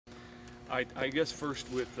I guess first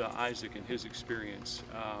with Isaac and his experience.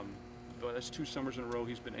 But that's 2 summers in a row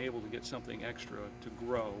he's been able to get something extra to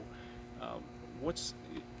grow. Um,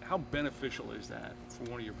 how beneficial is that for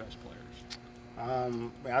one of your best players?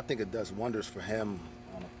 I think it does wonders for him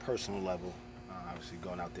on a personal level. Obviously,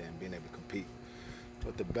 going out there and being able to compete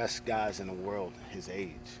with the best guys in the world his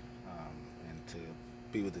age, and to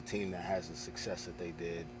be with a team that has the success that they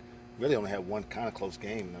did. Really only had one kind of close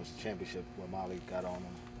game, and that was the championship where Molly got on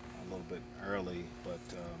him a little bit early. But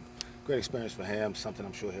great experience for him, something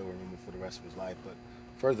I'm sure he'll remember for the rest of his life. But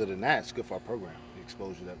further than that, it's good for our program, the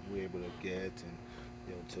exposure that we're able to get,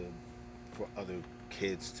 and for other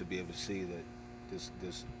kids to be able to see that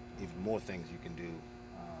there's even more things you can do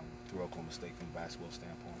through Oklahoma State from a basketball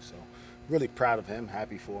standpoint. So really proud of him,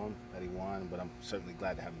 happy for him that he won, but I'm certainly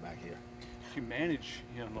glad to have him back here. You manage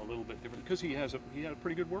him a little bit different because he had a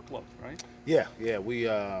pretty good workload, right? Yeah. We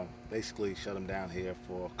basically shut him down here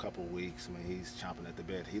for a couple of weeks. I mean, he's chomping at the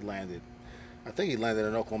bit. I think he landed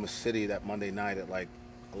in Oklahoma City that Monday night at like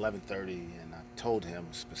 11:30, and I told him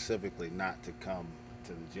specifically not to come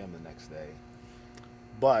to the gym the next day.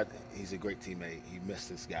 But he's a great teammate. He missed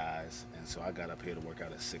his guys, and so I got up here to work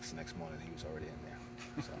out at 6 the next morning. He was already in there.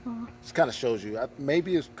 So it kind of shows you.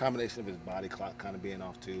 Maybe it's a combination of his body clock kind of being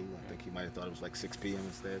off too. I think he might have thought it was like 6 p.m.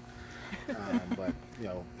 instead. But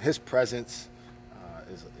his presence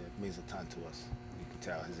it means a ton to us. You can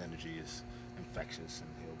tell his energy is infectious, and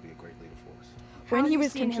he'll be a great leader for us. When he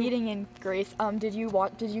was competing in Grace, did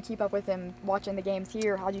you keep up with him watching the games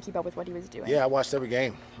here? How did you keep up with what he was doing? Yeah, I watched every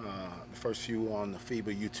game. The first few on the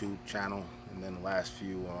FIBA YouTube channel, and then the last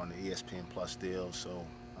few on the ESPN Plus deal. So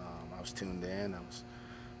I was tuned in. I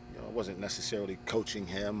wasn't necessarily coaching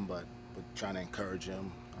him, but trying to encourage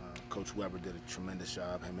him. Coach Weber did a tremendous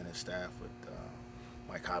job, him and his staff, with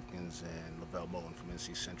Mike Hopkins and Lavelle Moulton from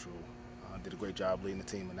NC Central. Did a great job leading the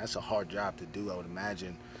team, and that's a hard job to do, I would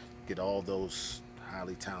imagine. Get all those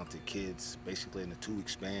highly talented kids basically in a 2-week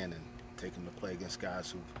span and take them to play against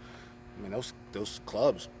guys those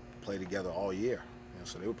clubs play together all year.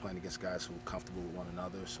 So they were playing against guys who were comfortable with one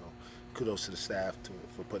another. So kudos to the staff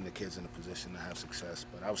for putting the kids in a position to have success.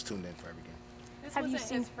 But I was tuned in for every game. This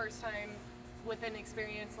wasn't his first time with an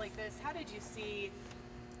experience like this. How did you see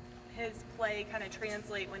his play kind of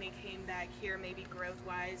translate when he came back here, maybe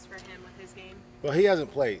growth-wise for him with his game? Well, he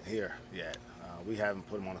hasn't played here yet. We haven't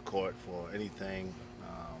put him on the court for anything.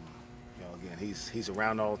 Again, he's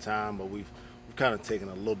around all the time, but we've kind of taken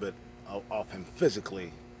a little bit off him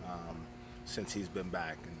physically since he's been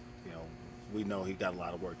back. And we know he got a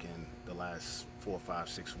lot of work in the last 4, 5,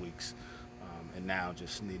 6 weeks, and now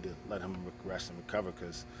just need to let him rest and recover,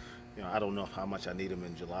 because I don't know how much I need him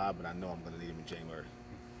in July, but I know I'm going to need him in January.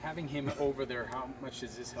 Having him over there, how much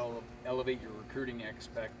does this help elevate your recruiting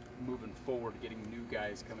aspect moving forward, getting new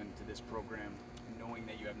guys coming into this program, knowing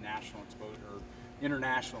that you have national exposure or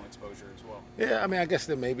international exposure as well? Yeah, I guess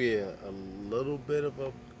there may be a little bit of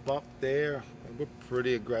a bump there. We're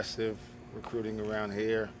pretty aggressive recruiting around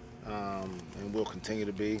here, and we'll continue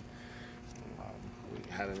to be. We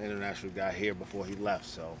had an international guy here before he left,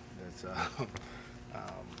 so it's,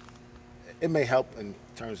 it may help in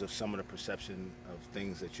terms of some of the perception of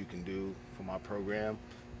things that you can do from our program,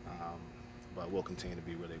 but we'll continue to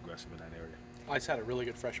be really aggressive in that area. Ice had a really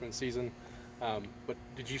good freshman season, but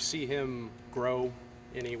did you see him grow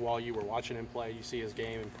any while you were watching him play? You see his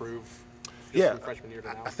game improve from freshman year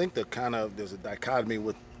to now? I think there's a dichotomy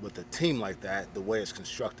with a team like that, the way it's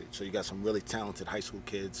constructed. So you got some really talented high school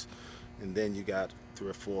kids, and then you got 3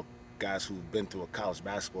 or 4 guys who've been through a college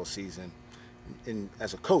basketball season. And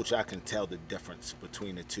as a coach, I can tell the difference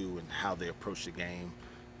between the two and how they approach the game.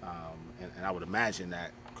 And I would imagine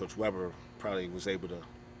that Coach Weber probably was able to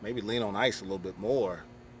maybe lean on Ice a little bit more,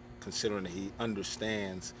 considering that he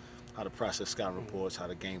understands how to process scouting reports, how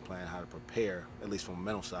to game plan, how to prepare, at least from a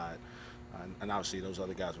mental side. And obviously those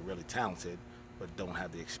other guys are really talented, but don't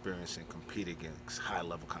have the experience and compete against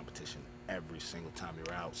high-level competition every single time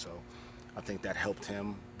you're out. So I think that helped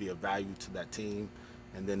him be of value to that team.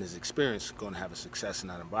 And then his experience going to have a success in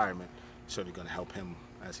that environment, certainly going to help him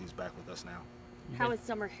as he's back with us now. How has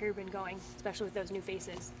summer here been going, especially with those new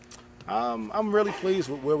faces? I'm really pleased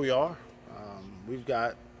with where we are. We've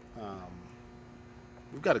got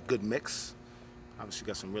a good mix. Obviously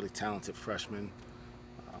got some really talented freshmen,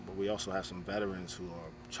 but we also have some veterans who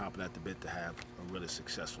are chomping at the bit to have a really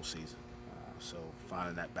successful season. So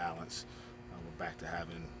finding that balance, we're back to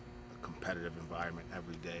having a competitive environment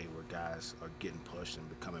every day where guys are getting pushed and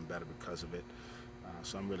becoming better because of it.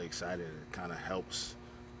 So I'm really excited. It kind of helps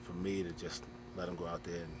for me to just let them go out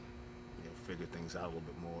there and figure things out a little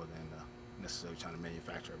bit more than necessarily trying to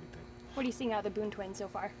manufacture everything. What are you seeing out of the Boone twins so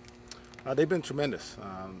far? They've been tremendous.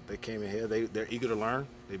 They came in here. They're eager to learn.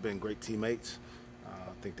 They've been great teammates.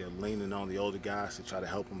 I think they're leaning on the older guys to try to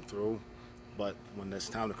help them through. But when it's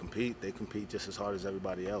time to compete, they compete just as hard as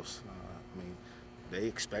everybody else. I mean, they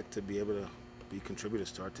expect to be able to be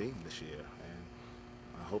contributors to our team this year,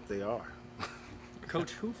 and I hope they are.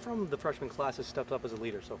 Coach, who from the freshman class has stepped up as a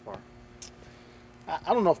leader so far?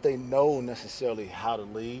 I don't know if they know necessarily how to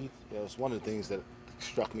lead. It's one of the things that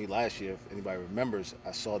struck me last year. If anybody remembers,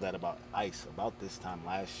 I saw that about Ice about this time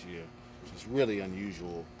last year, which is really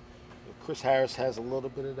unusual. Chris Harris has a little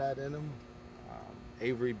bit of that in him.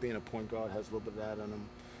 Avery, being a point guard, has a little bit of that in him.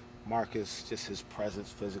 Marcus, just his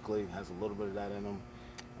presence physically, has a little bit of that in him.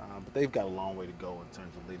 But they've got a long way to go in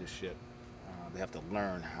terms of leadership. They have to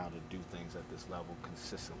learn how to do things at this level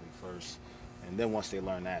consistently first. And then once they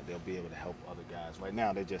learn that, they'll be able to help other guys. Right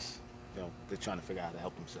now, they're just, they're trying to figure out how to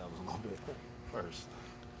help themselves a little bit first.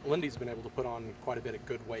 Lindy's been able to put on quite a bit of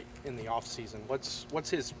good weight in the off season. What's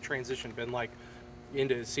his transition been like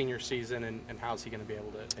into his senior season, and how's he going to be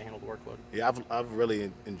able to handle the workload? Yeah, I've really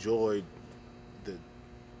enjoyed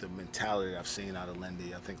the mentality I've seen out of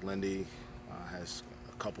Lindy. I think Lindy has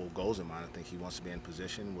a couple of goals in mind. I think he wants to be in a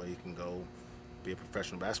position where he can go be a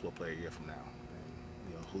professional basketball player a year from now.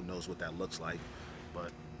 And, who knows what that looks like.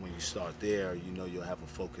 But when you start there, you'll have a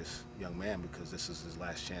focused young man, because this is his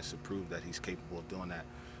last chance to prove that he's capable of doing that.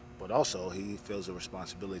 But also, he feels a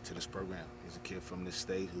responsibility to this program. He's a kid from this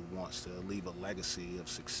state who wants to leave a legacy of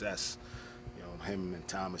success. Him and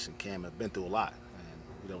Thomas and Cam have been through a lot, and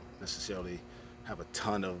we don't necessarily have a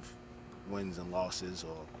ton of wins and losses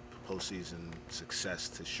or postseason success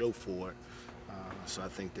to show for it. So I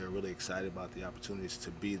think they're really excited about the opportunities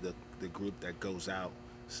to be the group that goes out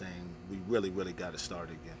saying, we really, really got to start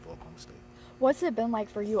again for Oklahoma State. What's it been like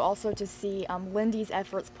for you also to see Lindy's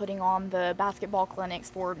efforts putting on the basketball clinics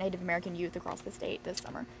for Native American youth across the state this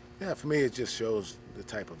summer? Yeah, for me, it just shows the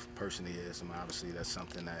type of person he is. Obviously, that's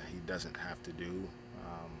something that he doesn't have to do.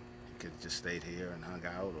 He could have just stayed here and hung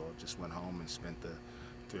out, or just went home and spent the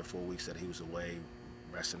 3 or 4 weeks that he was away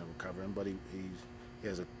resting and recovering. But he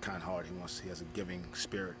has a kind heart. He has a giving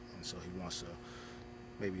spirit, and so he wants to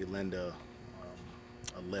maybe lend a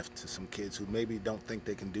lift to some kids who maybe don't think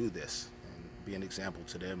they can do this, and be an example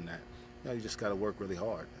to them that you just got to work really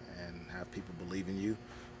hard and have people believe in you,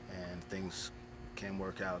 and things can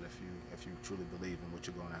work out if you truly believe in what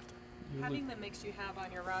you're going after. Having the mix you have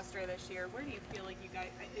on your roster this year, where do you feel like you guys,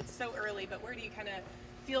 it's so early, but where do you kind of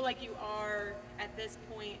feel like you are at this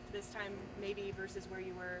point, this time maybe, versus where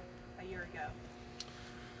you were a year ago?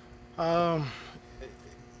 I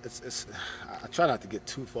try not to get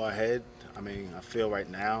too far ahead. I feel right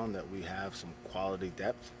now that we have some quality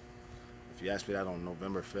depth. If you ask me that on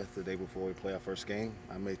November 5th, the day before we play our first game,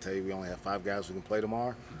 I may tell you we only have 5 guys who can play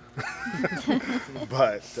tomorrow.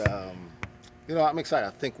 But, I'm excited.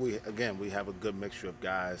 I think we have a good mixture of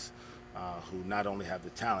guys who not only have the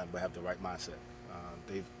talent, but have the right mindset.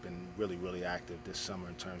 They've been really, really active this summer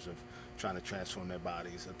in terms of trying to transform their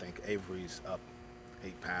bodies. I think Avery's up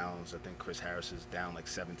 8 pounds. I think Chris Harris is down like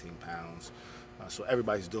 17 pounds. So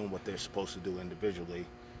everybody's doing what they're supposed to do individually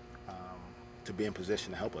to be in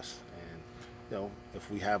position to help us. And, if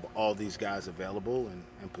we have all these guys available and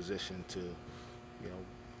in position to,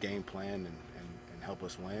 game plan and help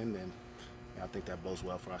us win, then I think that bodes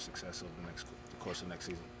well for our success over the course of next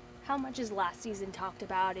season. How much is last season talked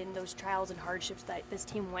about in those trials and hardships that this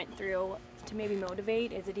team went through to maybe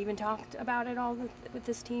motivate? Is it even talked about at all with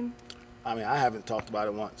this team? I haven't talked about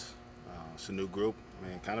it once. It's a new group.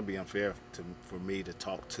 It'd kind of be unfair for me to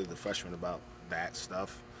talk to the freshmen about that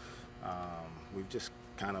stuff. We've just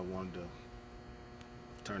kind of wanted to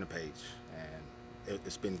turn the page, and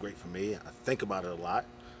it's been great for me. I think about it a lot.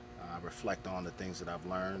 I reflect on the things that I've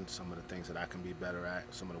learned, some of the things that I can be better at,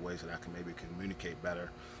 some of the ways that I can maybe communicate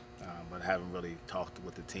better, but I haven't really talked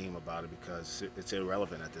with the team about it because it's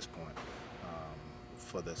irrelevant at this point.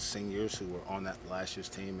 For the seniors who were on that last year's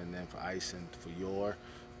team, and then for Ice and for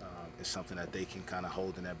it's something that they can kind of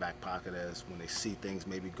hold in their back pocket as when they see things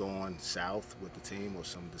maybe going south with the team or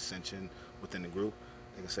some dissension within the group,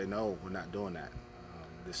 they can say, no, we're not doing that.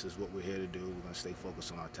 This is what we're here to do. We're going to stay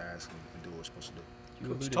focused on our task and do what we're supposed to do.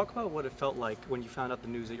 Coach, talk about what it felt like when you found out the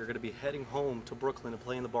news that you're going to be heading home to Brooklyn to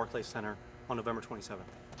play in the Barclays Center on November 27th.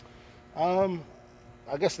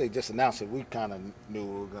 I guess they just announced it. We kind of knew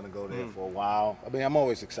we were going to go there for a while. I'm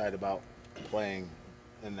always excited about playing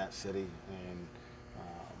in that city and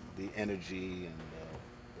the energy and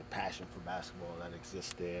the passion for basketball that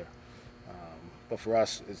exists there. But for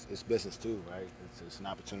us, it's business too, right? It's an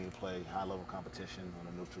opportunity to play high-level competition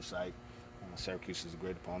on a neutral site. Syracuse is a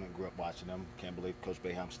great opponent. Grew up watching them. Can't believe Coach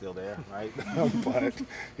Boeheim's still there, right? But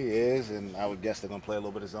he is, and I would guess they're going to play a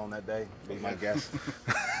little bit of zone that day. Be my guess.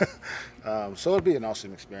 So it'll be an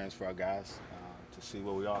awesome experience for our guys to see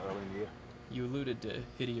where we are early in the year. You alluded to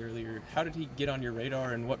Hitty earlier. How did he get on your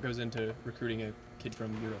radar, and what goes into recruiting a kid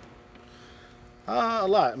from Europe? A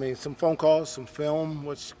lot. I mean, some phone calls, some film,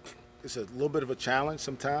 which is a little bit of a challenge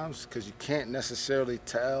sometimes because you can't necessarily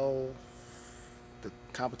tell the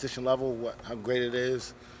competition level, how great it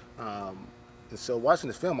is. And so watching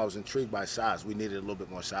the film, I was intrigued by size. We needed a little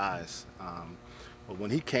bit more size. But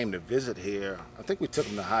when he came to visit here, I think we took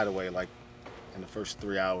him to Hideaway like in the first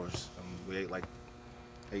 3 hours. We ate like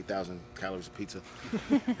 8,000 calories of pizza.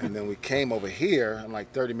 And then we came over here, in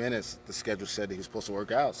like 30 minutes, the schedule said that he was supposed to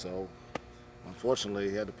work out. So unfortunately,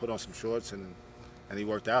 he had to put on some shorts and he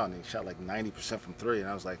worked out, and he shot like 90% from three. And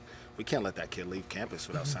I was like, we can't let that kid leave campus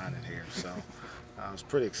without signing here. So I was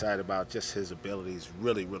pretty excited about just his ability. He's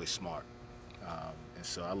really, really smart. And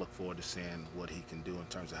so I look forward to seeing what he can do in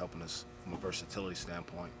terms of helping us from a versatility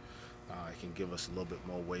standpoint. He can give us a little bit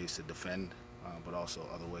more ways to defend, but also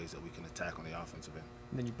other ways that we can attack on the offensive end.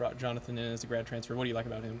 And then you brought Jonathan in as a grad transfer. What do you like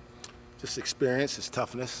about him? Just experience, his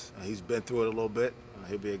toughness. He's been through it a little bit.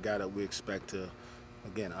 He'll be a guy that we expect to,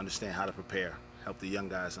 again, understand how to prepare, help the young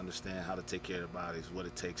guys understand how to take care of their bodies, what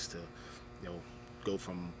it takes to, go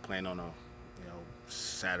from playing on a,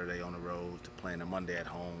 Saturday on the road to playing a Monday at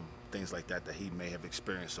home, things like that he may have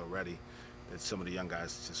experienced already, that some of the young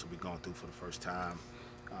guys just will be going through for the first time.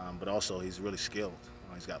 But also, he's really skilled.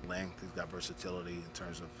 He's got length, he's got versatility in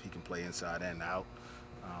terms of he can play inside and out.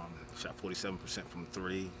 Shot 47% from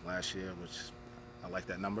three last year, which I like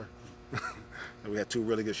that number. We had two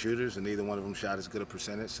really good shooters, and neither one of them shot as good a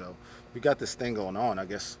percentage. So we got this thing going on. I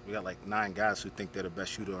guess we got like 9 guys who think they're the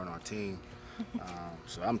best shooter on our team.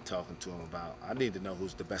 So I'm talking to them about, I need to know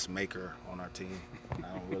who's the best maker on our team. I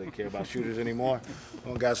don't really care about shooters anymore. I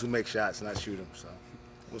want guys who make shots, not shoot them. So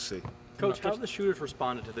we'll see. Coach, how have the shooters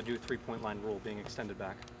responded to the new three-point line rule being extended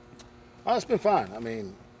back? Oh, it's been fine. I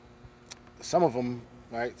mean, some of them,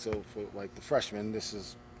 right? So for like the freshmen, it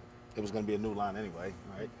was going to be a new line anyway,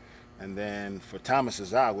 right? And then for Thomas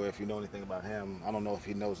Azagua, if you know anything about him, I don't know if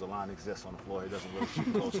he knows the line exists on the floor. He doesn't really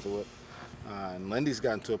shoot close to it. And Lindy's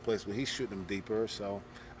gotten to a place where he's shooting them deeper, so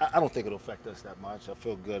I don't think it'll affect us that much. I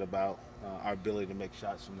feel good about our ability to make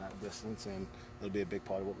shots from that distance, and it'll be a big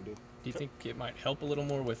part of what we do. Do you think it might help a little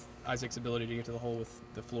more with Isaac's ability to get to the hole with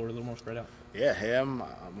the floor a little more spread out? Yeah, him,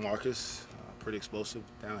 Marcus, pretty explosive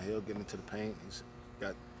downhill, getting into the paint. He's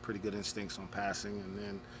got pretty good instincts on passing, and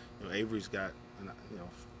then Avery's got,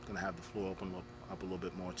 going to have the floor open up a little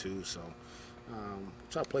bit more too. So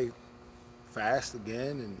try to play fast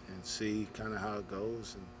again and see kind of how it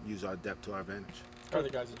goes and use our depth to our advantage. How are the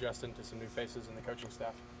guys adjusting to some new faces in the coaching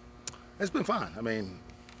staff? It's been fine. I mean,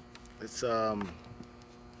 it's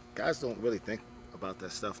guys don't really think about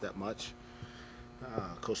that stuff that much.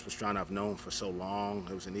 Coach Pastrana I've known for so long.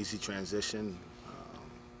 It was an easy transition.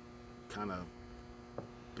 Kind of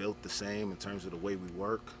built the same in terms of the way we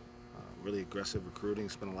work. Really aggressive recruiting.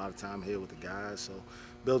 Spent a lot of time here with the guys. So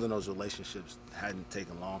building those relationships hadn't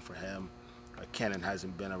taken long for him. Kennan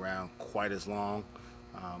hasn't been around quite as long,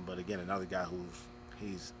 but again, another guy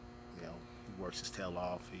he works his tail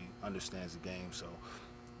off. He understands the game, so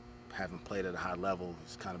having played at a high level,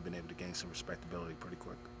 he's kind of been able to gain some respectability pretty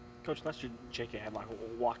quick. Coach, last year JK had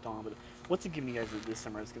walked on, but what's it giving you guys this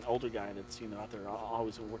summer as an older guy that's out there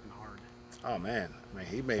always working hard? Oh man,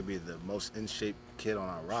 he may be the most in shape kid on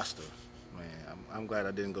our roster. Man, I'm glad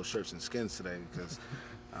I didn't go shirts and skins today because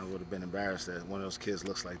I would have been embarrassed that one of those kids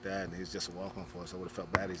looks like that and he's just a walk-on for us. I would have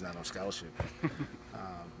felt bad he's not on scholarship.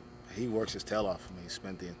 He works his tail off. He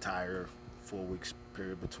spent the entire 4 weeks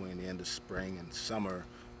period between the end of spring and summer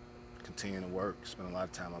continuing to work, spent a lot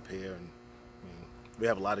of time up here. And we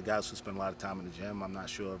have a lot of guys who spend a lot of time in the gym. I'm not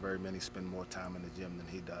sure very many spend more time in the gym than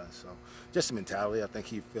he does. So just the mentality. I think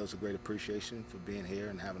he feels a great appreciation for being here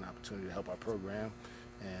and having an opportunity to help our program.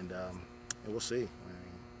 And we'll see.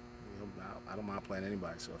 I don't mind playing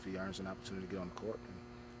anybody, so if he earns an opportunity to get on the court, then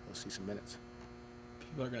he'll see some minutes.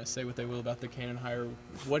 People are going to say what they will about the Cannon hire.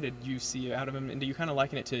 What did you see out of him, and do you kind of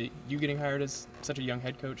liken it to you getting hired as such a young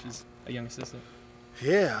head coach as a young assistant?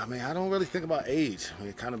 Yeah, I don't really think about age.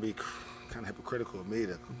 It'd kind of be kind of hypocritical of me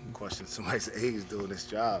to question somebody's age doing this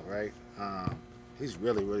job, right? He's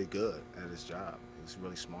really, really good at his job. He's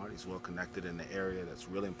really smart. He's well connected in the area that's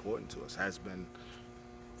really important to us, has been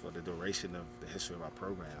for the duration of the history of our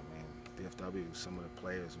program. DFW, some of the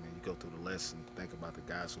players, you go through the list and think about the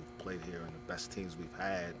guys who've played here and the best teams we've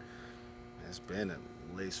had. It's been at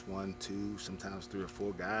least 1, 2, sometimes 3 or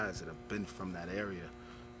 4 guys that have been from that area.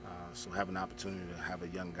 So have an opportunity to have a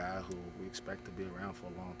young guy who we expect to be around for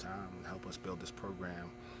a long time and help us build this program,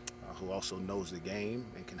 who also knows the game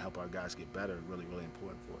and can help our guys get better, really, really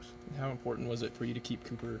important for us. How important was it for you to keep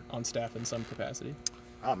Cooper on staff in some capacity?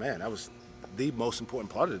 Oh man, that was the most important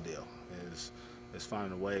part of the deal, is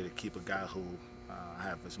finding a way to keep a guy who I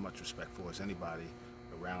have as much respect for as anybody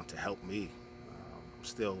around to help me. I'm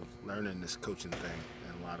still learning this coaching thing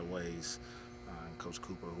in a lot of ways. And Coach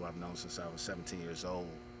Cooper, who I've known since I was 17 years old,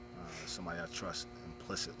 somebody I trust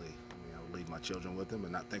implicitly. I mean, I would leave my children with him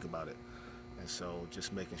and not think about it. And so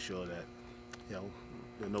just making sure that, there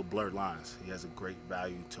are no blurred lines. He has a great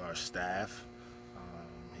value to our staff.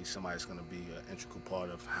 He's somebody that's going to be an integral part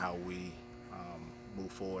of how we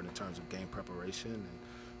move forward in terms of game preparation.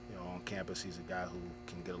 And on campus, he's a guy who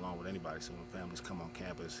can get along with anybody. So when families come on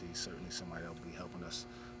campus, he's certainly somebody that will be helping us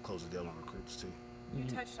close the deal on recruits too. You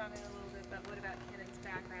touched on it a little bit, but what about Kennan's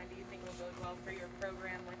background? Do you think will bode well for your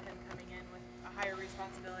program with him coming in with a higher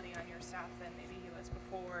responsibility on your staff than maybe he was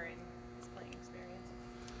before in his playing experience?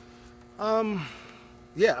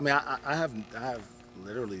 Yeah, I mean, I have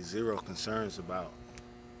literally zero concerns about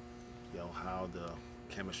how the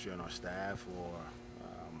chemistry on our staff or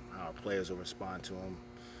how our players will respond to him.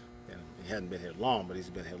 And he hadn't been here long, but he's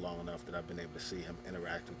been here long enough that I've been able to see him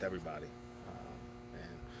interact with everybody.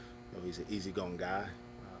 And he's an easygoing guy.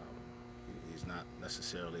 He's not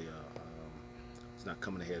necessarily he's not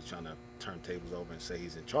coming here trying to turn tables over and say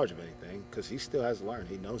he's in charge of anything, because he still has to learn.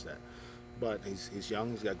 He knows that. But he's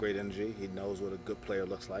young. He's got great energy. He knows what a good player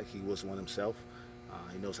looks like. He was one himself.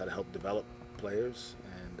 He knows how to help develop players,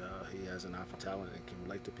 and he has an eye for talent and can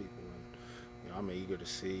relate to people. And I'm eager to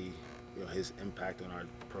see his impact on our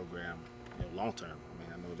program long term. I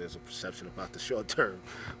mean, I know there's a perception about the short term,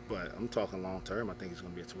 but I'm talking long term. I think he's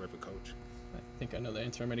going to be a terrific coach. I think I know the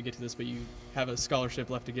answer. I'm going to get to this, but you have a scholarship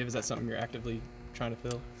left to give. Is that something you're actively trying to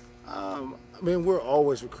fill? I mean, we're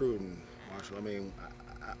always recruiting, Marshall. I mean,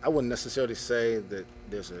 I wouldn't necessarily say that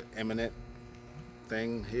there's an imminent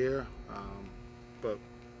thing here, but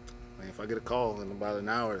I mean, if I get a call in about an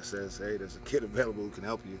hour that says, hey, there's a kid available who can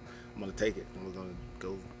help you, I'm going to take it, and we're going to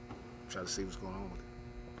go try to see what's going on with it.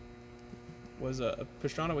 Was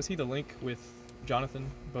Pastrana, was he the link with Jonathan,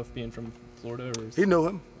 both being from Florida? Or He knew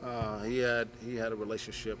him. He had a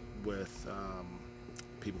relationship with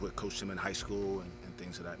people who had coached him in high school and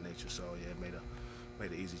things of that nature, so yeah, it made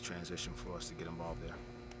an easy transition for us to get involved there.